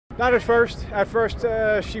Not at first. At first,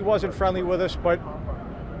 she wasn't friendly with us, but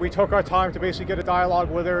we took our time to basically get a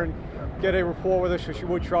dialogue with her and get a rapport with her so she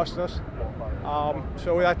would trust us.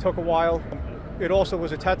 So that took a while. It also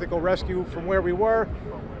was a technical rescue from where we were.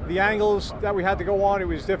 The angles that we had to go on, it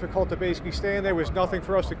was difficult to basically stand. There was nothing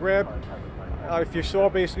for us to grab. If you saw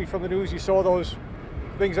basically from the news, you saw those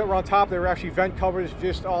things that were on top. They were actually vent covers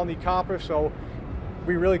just on the copper, so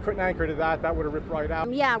we really couldn't anchor to that. That would have ripped right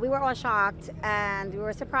out. Yeah, we were all shocked and we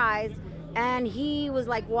were surprised. And he was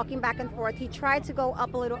like walking back and forth. He tried to go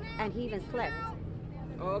up a little and he even slipped.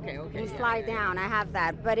 Oh, okay. He slid down. I have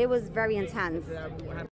that, but it was very intense.